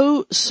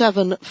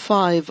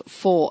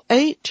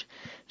 07548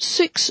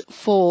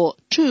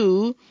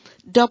 642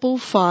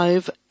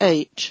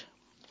 558.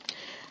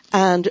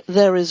 And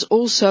there is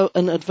also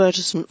an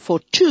advertisement for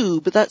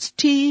Toob, that's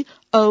T-O-O-B,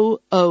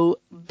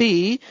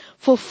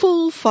 for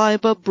full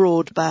fibre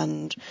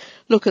broadband.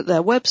 Look at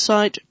their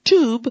website,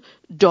 toob.co.uk.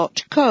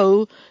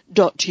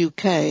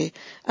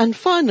 And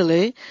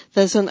finally,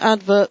 there's an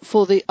advert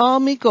for the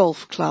Army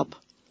Golf Club.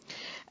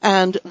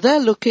 And they're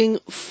looking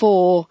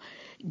for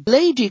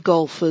lady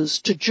golfers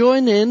to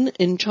join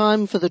in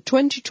time for the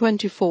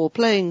 2024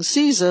 playing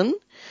season.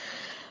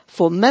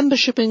 For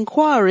membership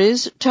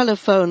inquiries,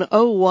 telephone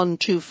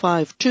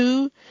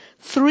 01252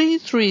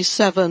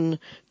 337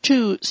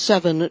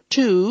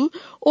 272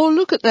 or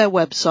look at their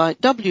website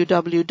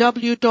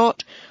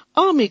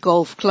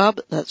www.armygolfclub,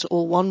 that's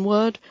all one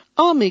word,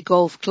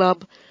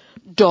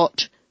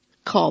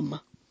 armygolfclub.com.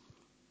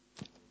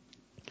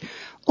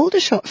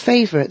 Aldershot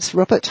favourites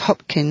Robert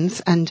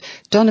Hopkins and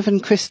Donovan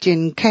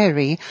Christian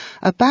Carey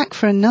are back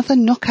for another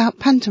knockout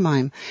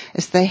pantomime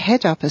as they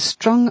head up a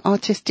strong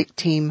artistic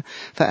team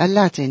for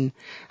Aladdin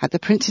at the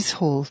Prince's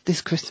Hall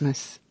this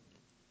Christmas.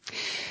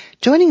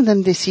 Joining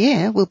them this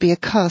year will be a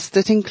cast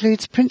that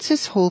includes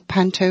Prince's Hall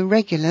panto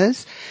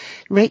regulars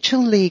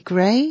Rachel Lee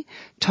Gray,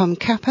 Tom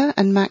Capper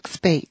and Max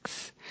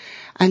Bakes,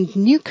 and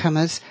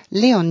newcomers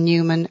Leon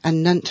Newman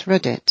and Nunt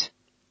Rudett.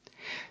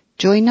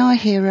 Join our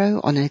hero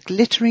on a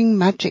glittering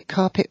magic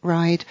carpet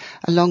ride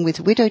along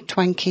with Widow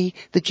Twankey,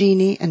 the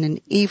genie and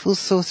an evil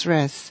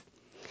sorceress.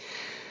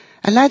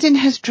 Aladdin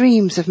has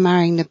dreams of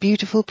marrying the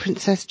beautiful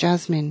Princess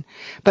Jasmine,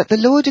 but the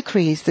law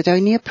decrees that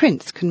only a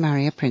prince can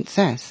marry a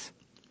princess.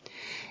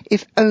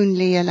 If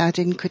only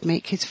Aladdin could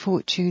make his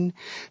fortune,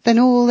 then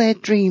all their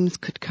dreams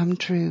could come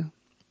true.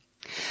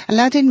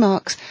 Aladdin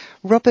marks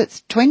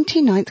Robert's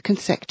 29th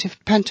consecutive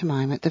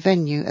pantomime at the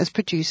venue as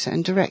producer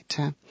and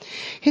director.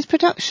 His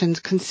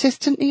productions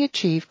consistently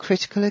achieve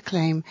critical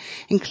acclaim,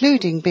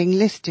 including being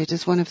listed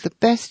as one of the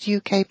best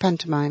UK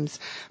pantomimes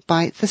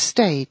by The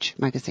Stage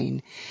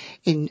magazine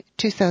in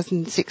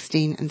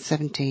 2016 and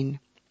 17.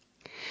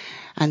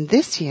 And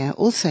this year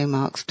also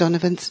marks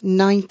Donovan's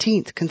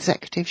 19th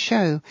consecutive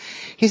show.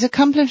 His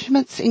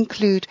accomplishments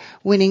include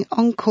winning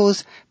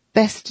Encore's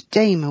Best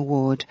Dame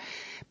Award,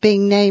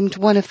 being named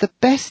one of the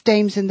best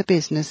dames in the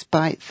business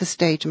by The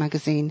Stage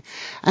magazine,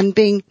 and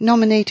being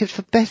nominated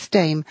for Best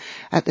Dame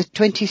at the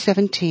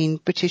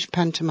 2017 British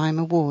Pantomime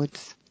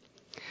Awards.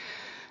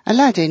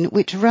 Aladdin,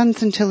 which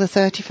runs until the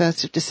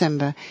 31st of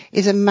December,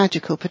 is a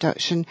magical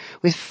production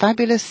with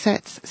fabulous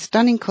sets,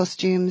 stunning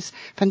costumes,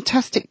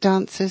 fantastic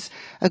dancers,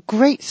 a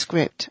great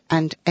script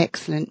and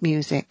excellent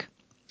music.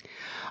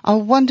 Our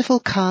wonderful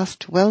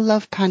cast,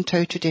 well-loved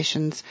panto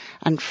traditions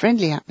and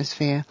friendly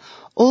atmosphere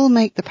all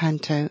make the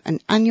panto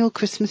an annual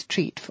Christmas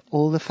treat for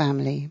all the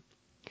family.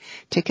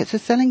 Tickets are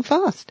selling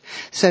fast,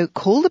 so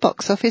call the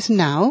box office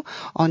now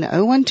on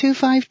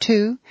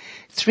 01252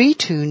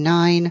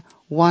 329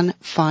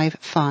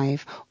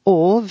 155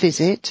 or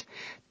visit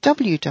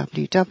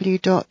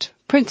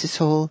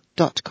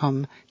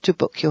www.princeshall.com to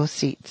book your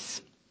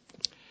seats.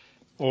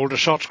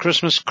 Aldershot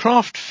Christmas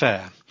Craft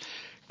Fair.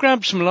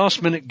 Grab some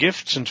last-minute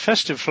gifts and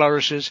festive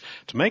flourishes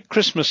to make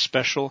Christmas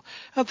special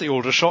at the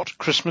Aldershot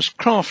Christmas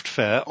Craft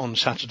Fair on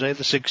Saturday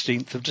the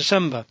 16th of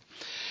December.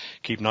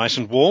 Keep nice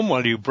and warm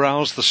while you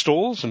browse the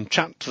stalls and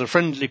chat to the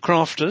friendly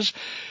crafters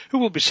who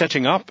will be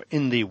setting up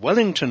in the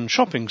Wellington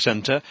Shopping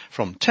Centre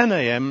from 10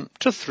 a.m.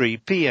 to 3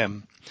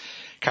 p.m.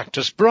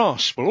 Cactus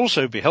Brass will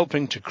also be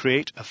helping to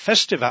create a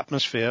festive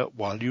atmosphere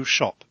while you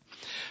shop.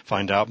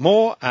 Find out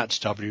more at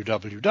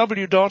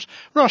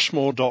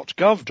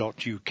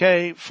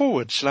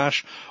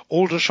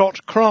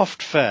www.rushmore.gov.uk/Aldershot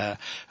Craft Fair.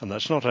 And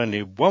that's not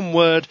only one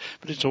word,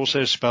 but it's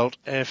also spelt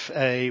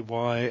F-A-Y-R-E.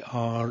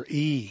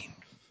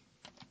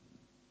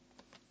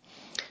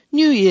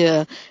 New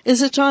Year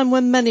is a time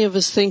when many of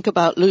us think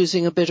about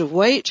losing a bit of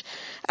weight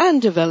and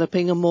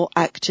developing a more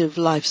active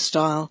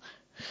lifestyle.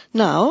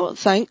 Now,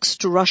 thanks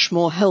to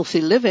Rushmore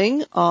Healthy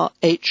Living,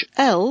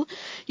 RHL,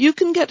 you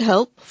can get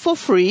help for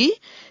free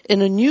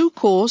in a new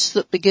course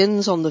that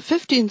begins on the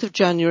 15th of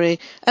January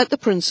at the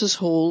Prince's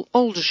Hall,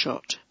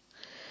 Aldershot.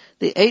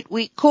 The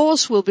 8-week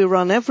course will be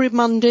run every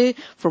Monday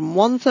from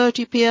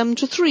 1:30pm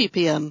to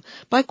 3pm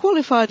by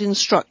qualified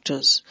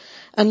instructors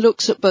and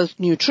looks at both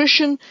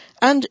nutrition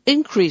and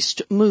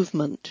increased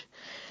movement.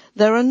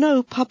 There are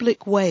no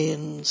public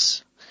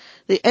weigh-ins.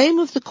 The aim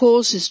of the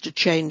course is to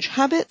change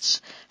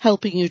habits,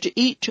 helping you to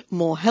eat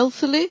more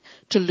healthily,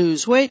 to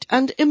lose weight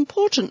and,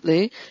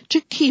 importantly,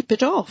 to keep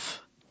it off.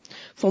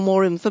 For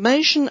more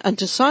information and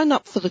to sign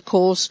up for the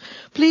course,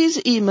 please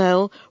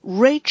email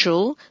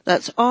Rachel,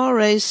 that's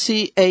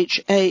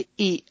RACHAEL,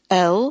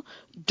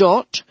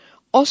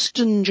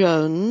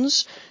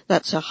 Austin-Jones,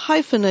 that's a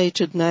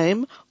hyphenated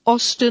name,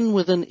 Austin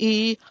with an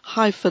E,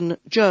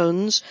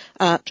 Jones,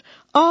 at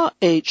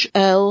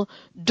rhl.org.uk.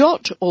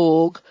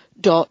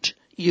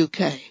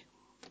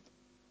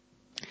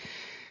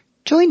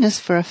 Join us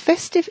for a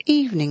festive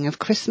evening of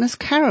Christmas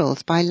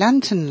carols by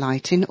Lantern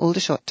Light in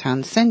Aldershot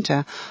Town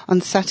Centre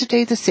on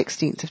Saturday the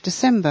 16th of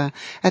December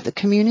at the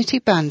Community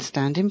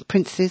Bandstand in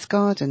Prince's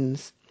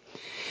Gardens.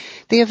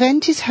 The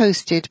event is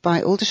hosted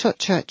by Aldershot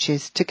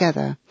Churches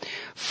together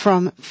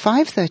from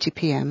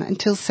 5:30pm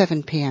until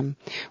 7pm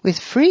with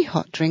free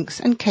hot drinks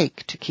and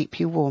cake to keep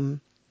you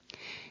warm.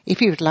 If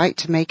you would like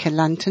to make a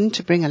lantern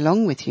to bring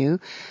along with you,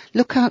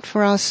 look out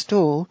for our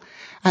stall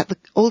at the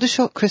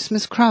Aldershot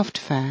Christmas Craft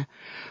Fair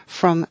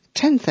from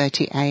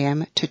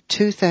 10:30am to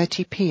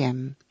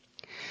 2:30pm.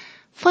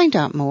 Find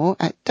out more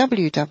at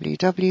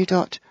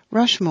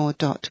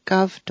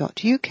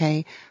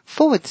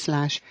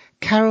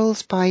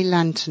www.rushmore.gov.uk/Carols by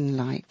Lantern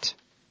Light.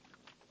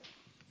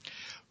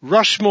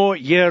 Rushmore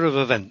Year of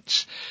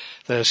Events.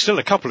 There's still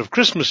a couple of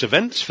Christmas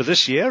events for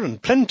this year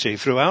and plenty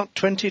throughout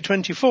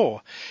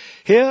 2024.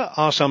 Here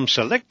are some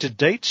selected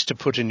dates to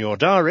put in your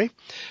diary,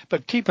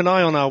 but keep an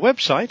eye on our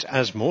website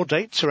as more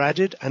dates are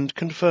added and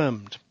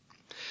confirmed.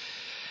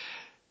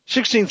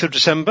 16th of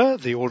December,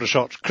 the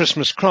Aldershot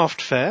Christmas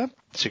Craft Fair.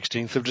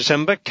 16th of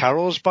December,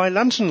 Carols by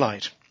Lantern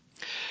Light.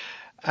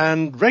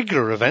 And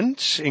regular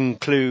events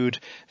include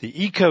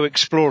the Eco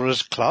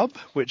Explorers Club,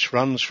 which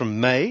runs from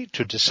May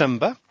to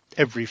December,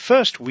 every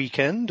first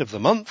weekend of the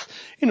month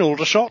in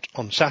Aldershot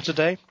on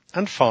Saturday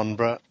and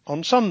Farnborough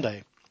on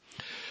Sunday.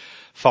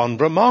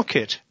 Farnborough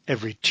Market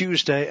every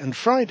Tuesday and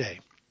Friday.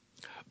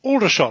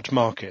 Aldershot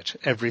Market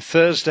every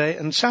Thursday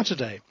and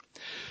Saturday.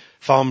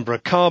 Farnborough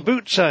Car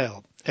Boot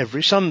Sale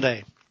every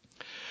Sunday.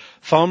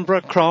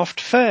 Farnborough Craft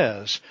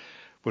Fairs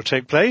will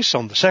take place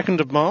on the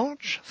 2nd of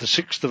March, the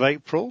 6th of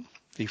April,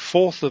 the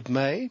 4th of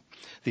May,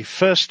 the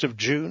 1st of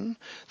June,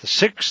 the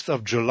 6th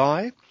of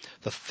July,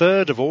 the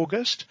 3rd of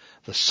August,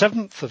 the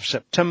 7th of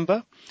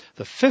September,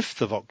 the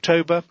 5th of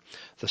October,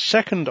 the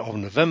 2nd of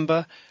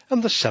November,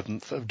 and the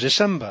 7th of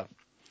December.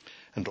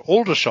 And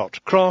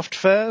Aldershot Craft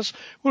Fairs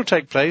will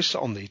take place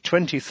on the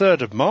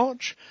 23rd of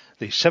March,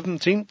 the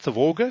 17th of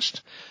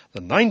August, the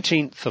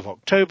 19th of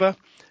October,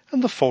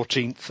 and the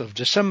 14th of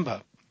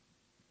December.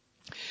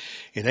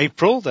 In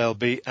April, there'll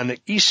be an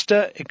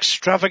Easter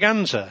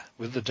extravaganza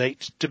with the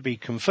date to be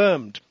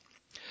confirmed.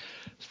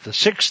 The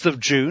 6th of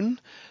June,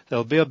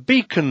 there'll be a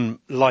beacon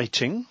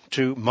lighting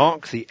to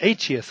mark the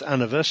 80th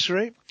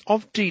anniversary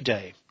of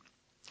D-Day.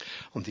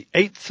 On the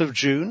 8th of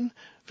June,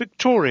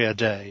 Victoria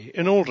Day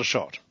in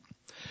Aldershot.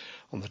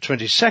 On the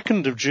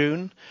 22nd of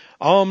June,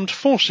 Armed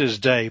Forces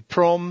Day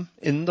prom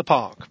in the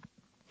park.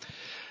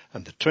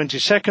 And the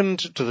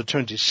 22nd to the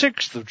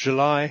 26th of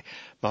July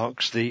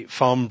marks the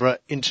Farnborough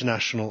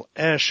International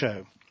Air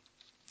Show.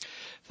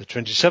 The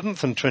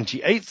 27th and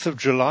 28th of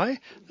July,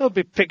 there'll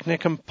be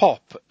Picnic and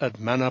Pop at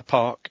Manor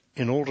Park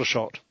in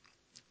Aldershot.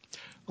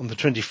 On the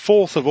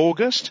 24th of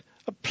August,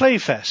 a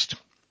Playfest.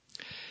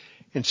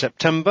 In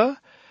September,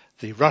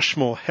 the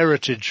Rushmore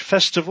Heritage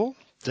Festival,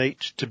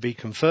 date to be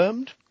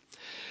confirmed.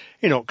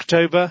 In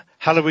October,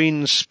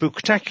 Halloween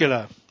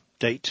Spooktacular,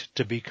 date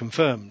to be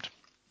confirmed.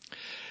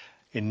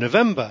 In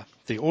November,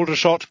 the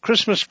Aldershot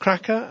Christmas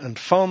Cracker and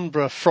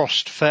Farnborough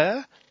Frost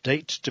Fair,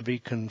 date to be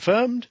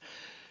confirmed.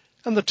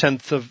 And the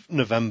 10th of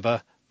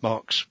November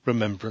marks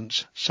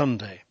Remembrance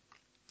Sunday.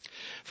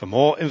 For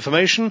more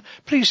information,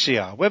 please see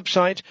our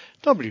website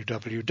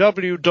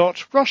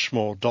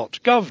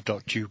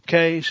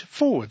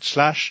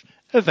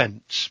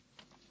www.rushmore.gov.uk/events.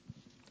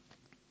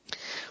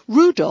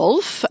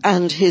 Rudolph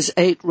and his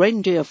 8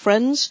 reindeer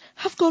friends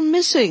have gone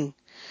missing,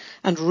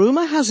 and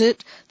rumour has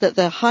it that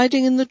they're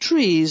hiding in the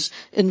trees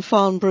in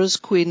Farnborough's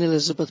Queen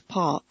Elizabeth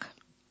Park.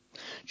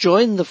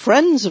 Join the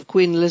Friends of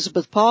Queen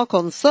Elizabeth Park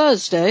on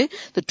Thursday,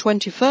 the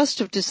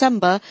 21st of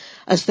December,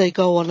 as they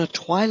go on a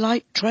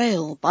twilight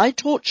trail by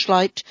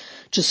torchlight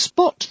to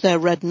spot their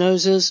red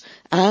noses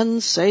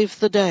and save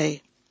the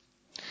day.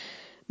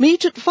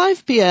 Meet at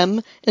 5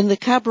 p.m. in the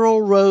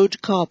Cabral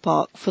Road car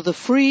park for the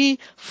free,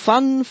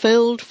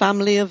 fun-filled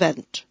family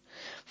event.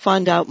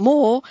 Find out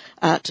more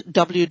at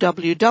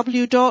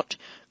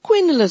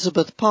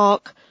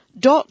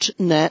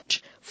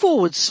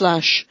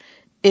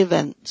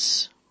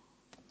www.queenelizabethpark.net/events.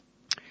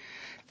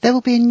 There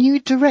will be a new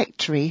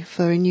directory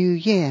for a new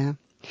year.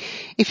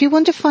 If you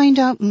want to find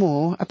out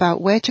more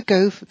about where to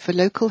go for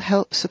local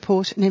help,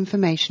 support and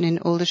information in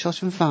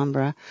Aldershot and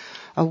Farnborough,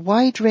 a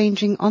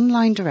wide-ranging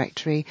online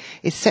directory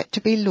is set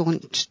to be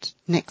launched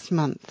next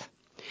month.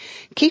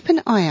 Keep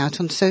an eye out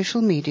on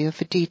social media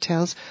for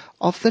details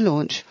of the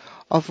launch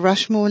of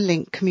Rushmore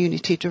Link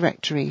Community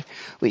Directory,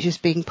 which is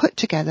being put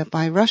together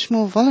by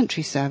Rushmore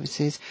Voluntary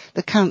Services,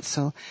 the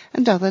Council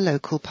and other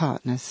local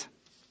partners.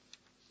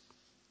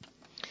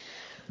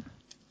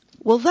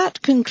 Well,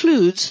 that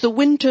concludes the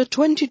winter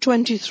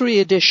 2023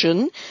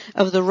 edition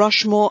of the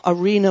Rushmore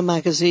Arena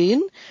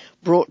magazine,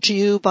 brought to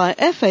you by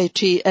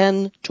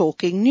FATN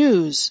Talking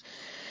News.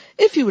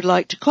 If you would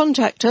like to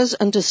contact us,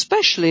 and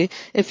especially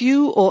if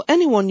you or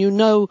anyone you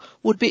know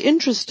would be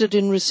interested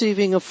in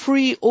receiving a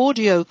free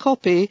audio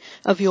copy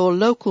of your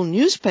local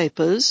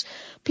newspapers,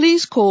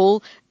 please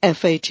call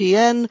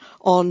FATN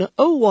on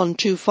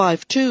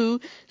 01252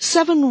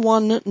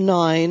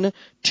 719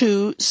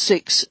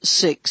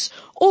 266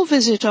 or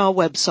visit our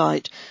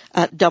website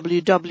at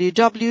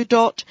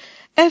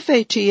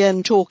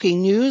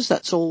www.fatntalkingnews,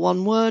 that's all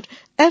one word,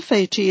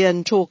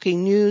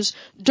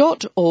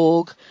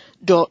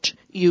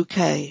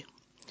 fatntalkingnews.org.uk.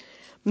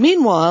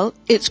 Meanwhile,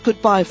 it's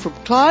goodbye from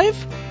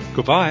Clive.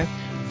 Goodbye.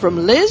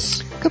 From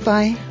Liz.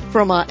 Goodbye.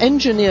 From our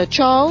engineer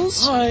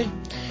Charles. Bye.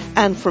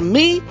 And from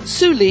me,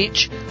 Sue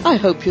Leach, I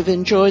hope you've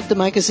enjoyed the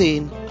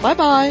magazine.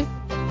 Bye-bye.